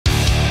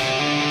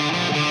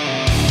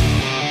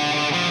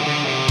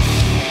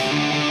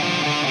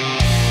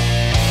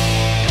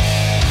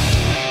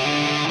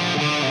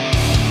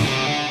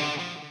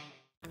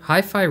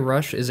Hi-Fi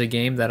Rush is a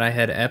game that I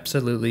had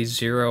absolutely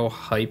zero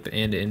hype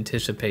and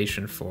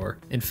anticipation for.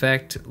 In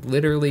fact,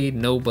 literally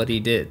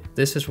nobody did.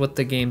 This is what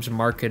the game's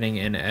marketing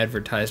and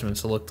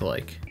advertisements looked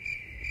like.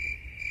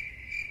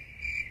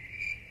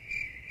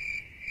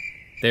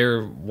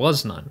 There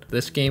was none.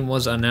 This game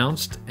was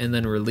announced and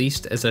then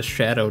released as a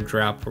shadow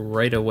drop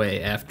right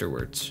away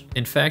afterwards.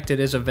 In fact, it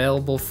is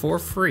available for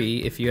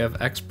free if you have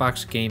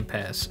Xbox Game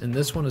Pass, and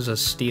this one is a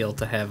steal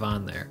to have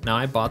on there. Now,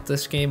 I bought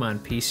this game on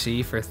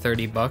PC for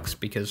 30 bucks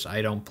because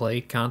I don't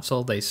play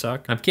console, they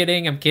suck. I'm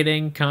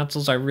kidding,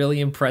 consoles are really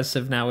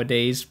impressive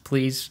nowadays,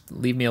 please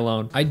leave me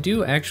alone. I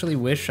do actually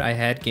wish I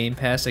had Game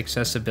Pass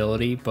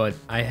accessibility, but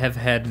I have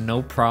had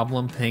no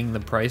problem paying the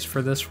price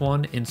for this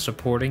one and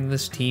supporting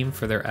this team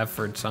for their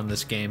efforts on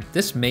this game.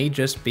 This may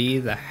just be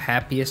the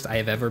happiest I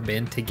have ever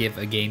been to give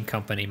a game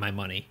company my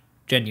money.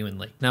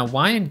 Genuinely. Now,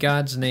 why in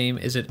God's name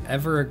is it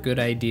ever a good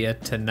idea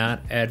to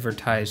not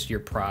advertise your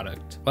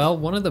product? Well,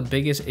 one of the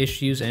biggest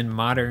issues in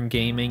modern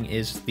gaming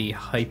is the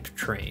hype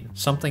train,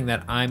 something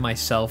that I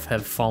myself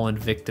have fallen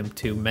victim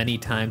to many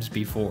times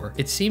before.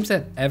 It seems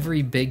that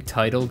every big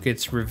title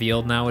gets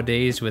revealed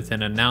nowadays with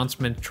an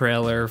announcement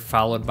trailer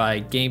followed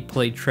by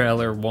gameplay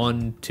trailer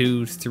 1,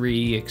 2,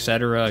 3,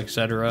 etc.,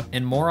 etc.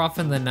 And more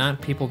often than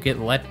not, people get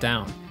let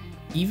down.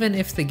 Even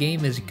if the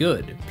game is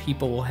good,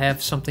 people will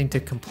have something to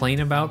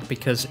complain about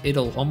because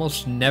it'll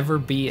almost never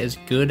be as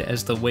good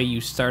as the way you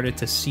started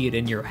to see it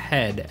in your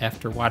head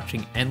after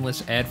watching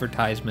endless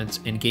advertisements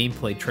and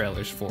gameplay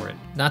trailers for it.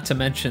 Not to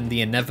mention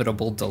the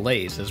inevitable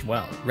delays as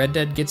well. Red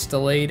Dead gets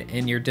delayed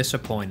and you're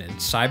disappointed.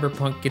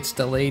 Cyberpunk gets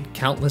delayed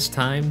countless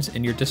times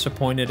and you're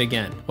disappointed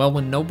again. Well,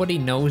 when nobody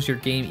knows your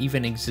game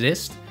even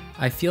exists,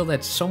 I feel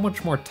that so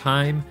much more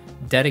time,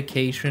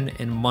 dedication,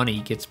 and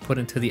money gets put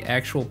into the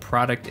actual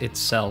product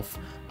itself,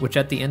 which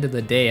at the end of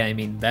the day, I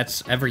mean,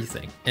 that's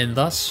everything. And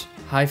thus,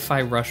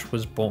 Hi-Fi Rush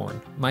was born.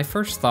 My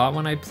first thought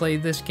when I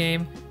played this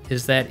game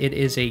is that it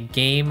is a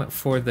game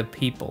for the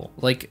people.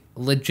 Like,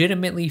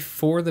 legitimately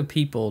for the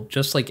people,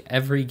 just like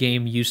every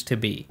game used to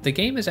be. The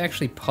game is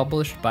actually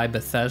published by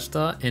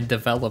Bethesda and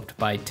developed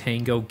by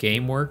Tango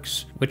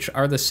Gameworks, which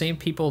are the same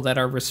people that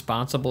are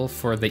responsible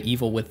for the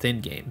Evil Within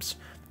games.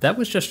 That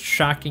was just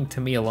shocking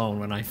to me alone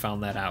when I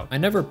found that out. I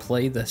never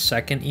played the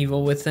second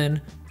Evil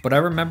Within, but I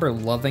remember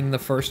loving the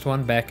first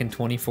one back in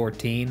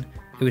 2014.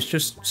 It was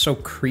just so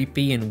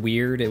creepy and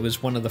weird. It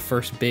was one of the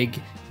first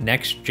big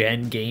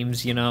next-gen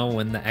games, you know,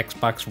 when the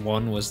Xbox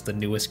One was the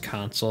newest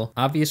console.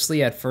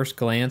 Obviously, at first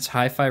glance,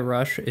 Hi-Fi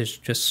Rush is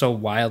just so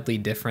wildly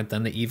different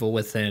than the Evil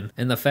Within.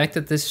 And the fact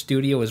that this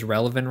studio is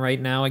relevant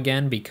right now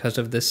again because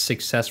of this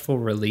successful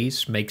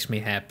release makes me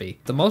happy.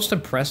 The most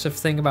impressive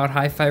thing about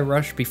Hi-Fi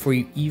Rush before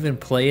you even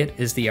play it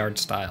is the art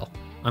style.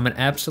 I'm an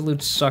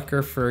absolute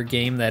sucker for a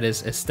game that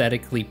is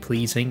aesthetically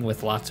pleasing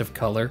with lots of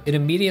color. It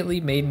immediately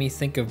made me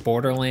think of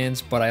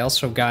Borderlands, but I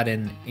also got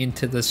an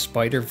Into the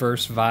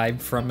Spider-Verse vibe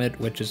from it,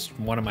 which is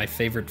one of my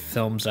favorite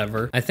films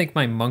ever. I think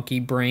my monkey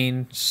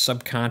brain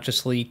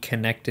subconsciously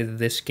connected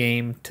this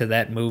game to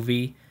that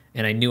movie,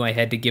 and I knew I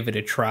had to give it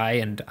a try,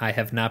 and I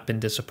have not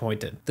been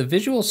disappointed. The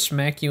visuals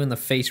smack you in the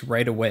face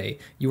right away.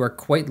 You are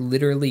quite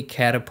literally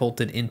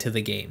catapulted into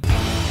the game.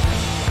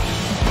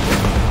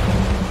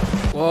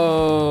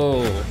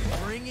 Whoa.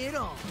 Bring it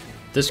on.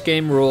 This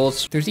game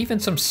rules. There's even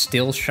some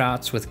still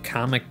shots with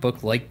comic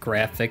book-like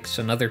graphics,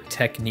 another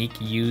technique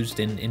used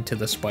in Into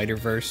the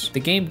Spider-Verse.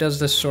 The game does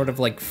this sort of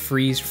like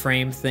freeze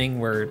frame thing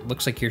where it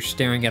looks like you're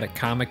staring at a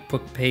comic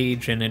book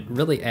page, and it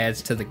really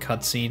adds to the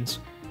cutscenes.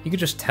 You can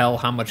just tell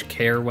how much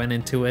care went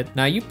into it.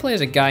 Now, you play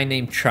as a guy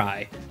named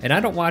Chai, and I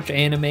don't watch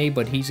anime,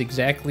 but he's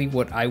exactly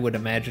what I would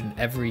imagine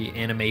every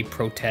anime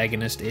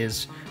protagonist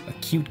is. A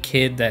cute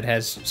kid that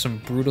has some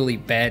brutally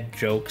bad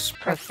jokes.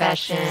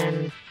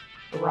 Profession,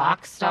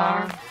 rock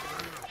star.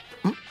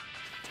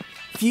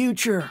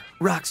 Future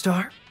rock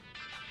star.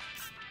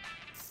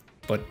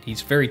 But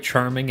he's very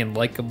charming and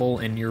likable,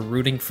 and you're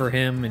rooting for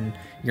him, and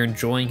you're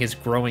enjoying his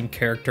growing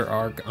character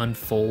arc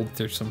unfold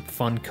through some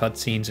fun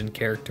cutscenes and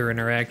character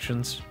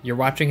interactions. You're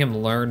watching him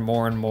learn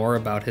more and more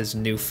about his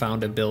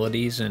newfound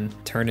abilities and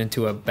turn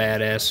into a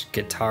badass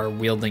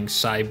guitar-wielding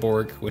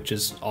cyborg, which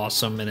is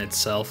awesome in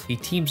itself. He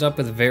teams up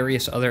with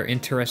various other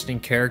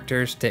interesting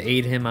characters to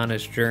aid him on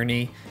his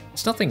journey.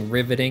 It's nothing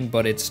riveting,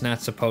 but it's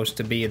not supposed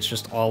to be. It's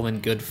just all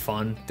in good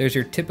fun. There's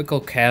your typical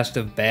cast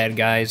of bad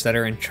guys that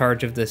are in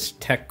charge of this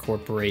tech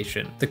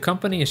corporation. The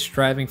company is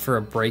striving for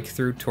a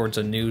breakthrough towards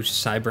a new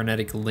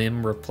cybernetic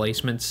limb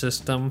replacement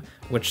system,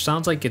 which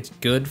sounds like it's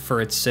good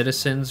for its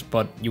citizens,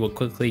 but you will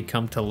quickly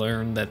come to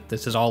learn that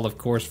this is all, of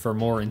course, for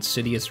more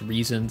insidious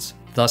reasons,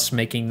 thus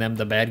making them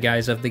the bad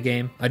guys of the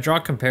game. I draw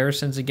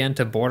comparisons again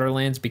to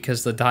Borderlands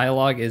because the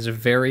dialogue is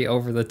very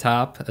over the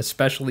top,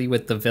 especially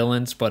with the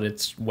villains, but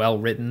it's well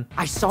written.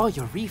 I saw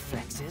your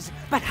reflexes,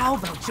 but how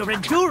about your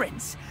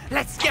endurance?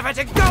 Let's give it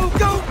a go,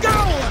 go,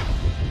 go!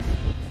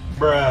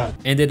 Bruh.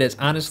 And it is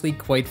honestly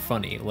quite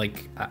funny.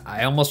 Like,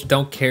 I almost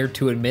don't care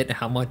to admit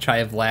how much I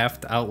have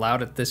laughed out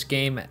loud at this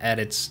game, at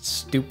its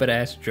stupid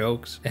ass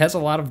jokes. It has a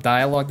lot of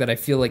dialogue that I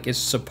feel like is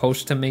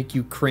supposed to make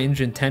you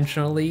cringe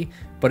intentionally,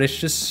 but it's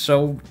just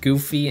so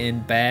goofy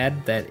and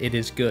bad that it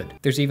is good.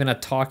 There's even a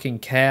talking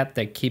cat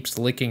that keeps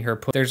licking her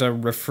pussy. There's a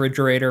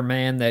refrigerator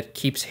man that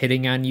keeps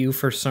hitting on you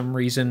for some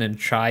reason, and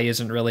Chai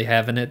isn't really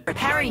having it.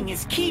 Parrying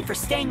is key for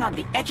staying on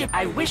the edge of...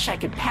 I wish I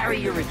could parry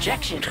your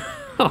rejection.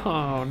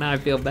 Oh, now I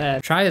feel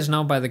bad. Chai is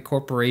known by the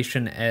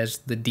corporation as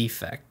the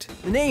Defect.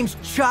 The name's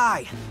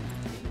Chai,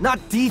 not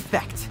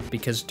Defect.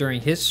 Because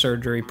during his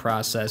surgery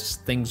process,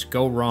 things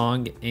go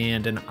wrong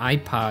and an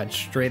iPod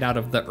straight out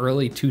of the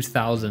early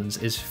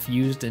 2000s is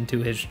fused into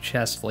his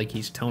chest like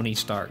he's Tony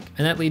Stark.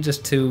 And that leads us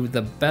to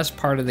the best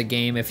part of the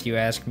game, if you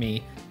ask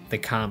me, the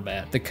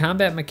combat. The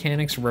combat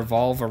mechanics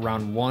revolve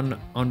around one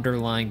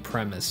underlying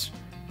premise.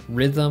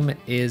 Rhythm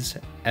is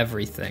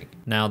everything.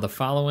 Now, the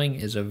following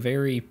is a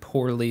very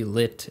poorly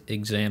lit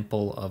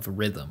example of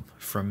rhythm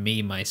from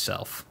me,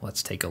 myself.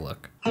 Let's take a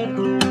look.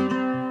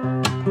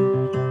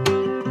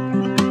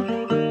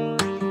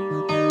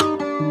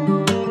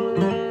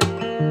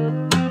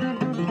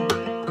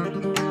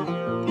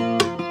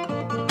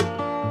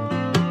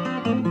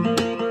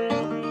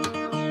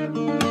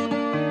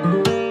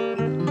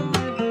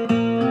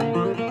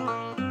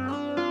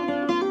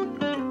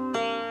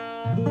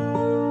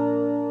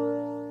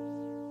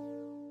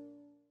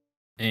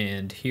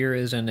 And here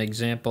is an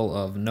example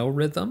of no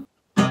rhythm.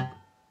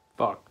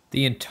 Fuck.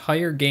 The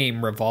entire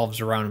game revolves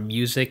around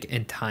music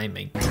and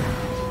timing.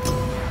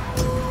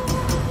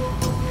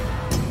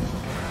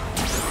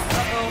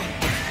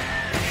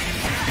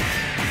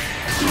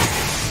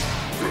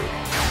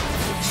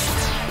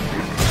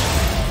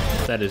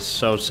 That is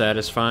so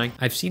satisfying.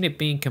 I've seen it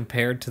being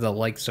compared to the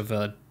likes of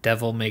a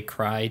Devil May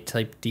Cry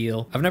type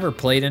deal. I've never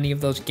played any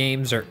of those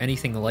games or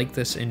anything like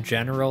this in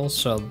general,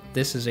 so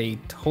this is a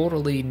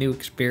totally new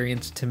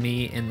experience to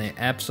me, and they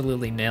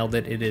absolutely nailed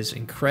it. It is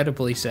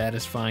incredibly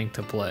satisfying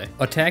to play.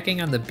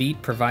 Attacking on the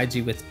beat provides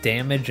you with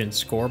damage and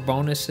score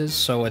bonuses,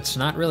 so it's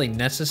not really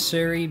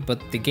necessary, but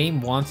the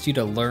game wants you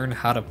to learn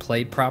how to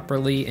play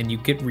properly, and you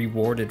get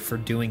rewarded for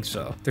doing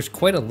so. There's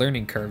quite a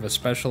learning curve,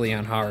 especially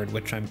on hard,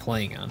 which I'm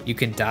playing on. You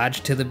can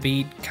dodge to the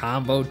beat,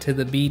 combo to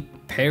the beat,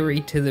 parry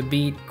to the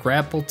beat,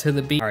 grapple to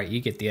the beat. Alright,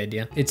 you get the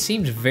idea. It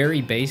seems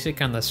very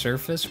basic on the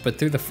surface, but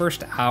through the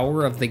first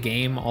hour of the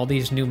game, all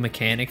these new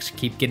mechanics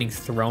keep getting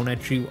thrown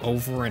at you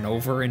over and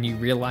over, and you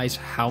realize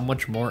how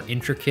much more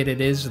intricate it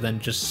is than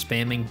just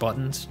spamming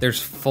buttons.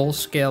 There's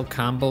full-scale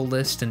combo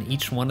list, and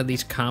each one of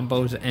these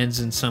combos ends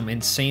in some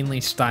insanely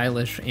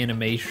stylish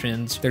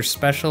animations. There's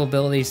special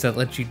abilities that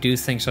let you do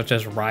things such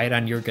as ride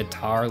on your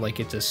guitar like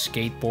it's a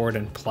skateboard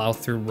and plow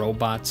through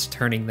robots,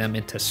 turning them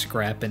into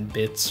scrap and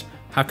bits.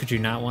 How could you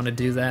not want to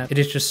do that? It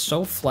is just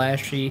so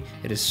flashy.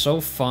 It is so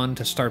fun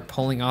to start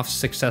pulling off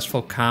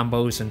successful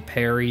combos and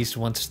parries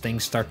once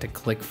things start to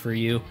click for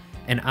you.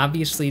 And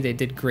obviously they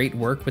did great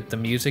work with the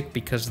music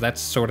because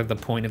that's sort of the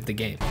point of the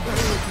game.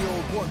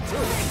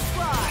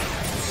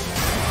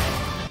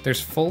 There's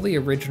fully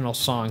original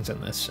songs in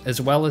this, as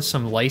well as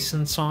some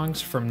licensed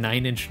songs from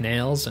Nine Inch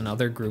Nails and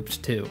other groups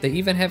too. They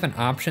even have an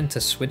option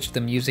to switch the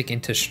music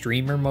into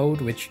streamer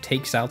mode, which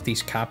takes out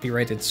these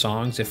copyrighted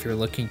songs if you're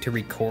looking to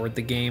record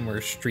the game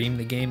or stream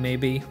the game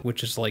maybe,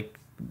 which is like,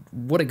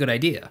 what a good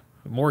idea.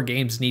 More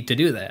games need to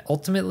do that.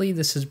 Ultimately,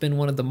 this has been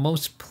one of the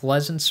most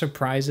pleasant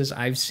surprises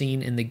I've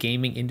seen in the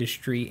gaming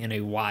industry in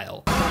a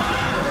while.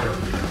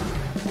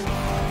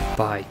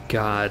 By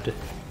God.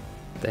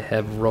 They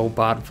have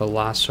robot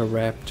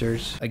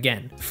velociraptors.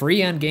 Again,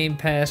 free on Game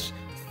Pass,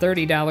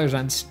 $30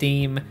 on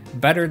Steam,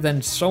 better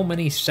than so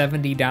many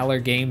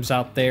 $70 games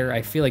out there.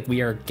 I feel like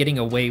we are getting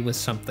away with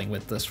something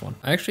with this one.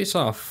 I actually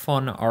saw a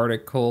fun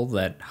article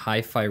that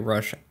Hi-Fi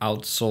Rush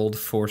outsold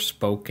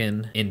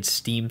Forspoken in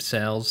Steam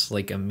sales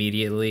like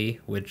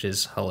immediately, which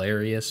is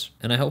hilarious.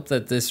 And I hope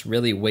that this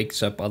really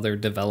wakes up other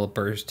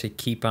developers to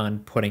keep on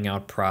putting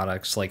out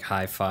products like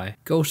Hi-Fi.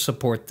 Go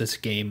support this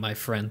game, my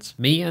friends.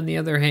 Me, on the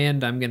other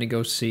hand, I'm gonna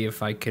go see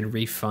if I can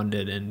refund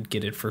it and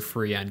get it for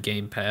free on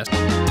Game Pass.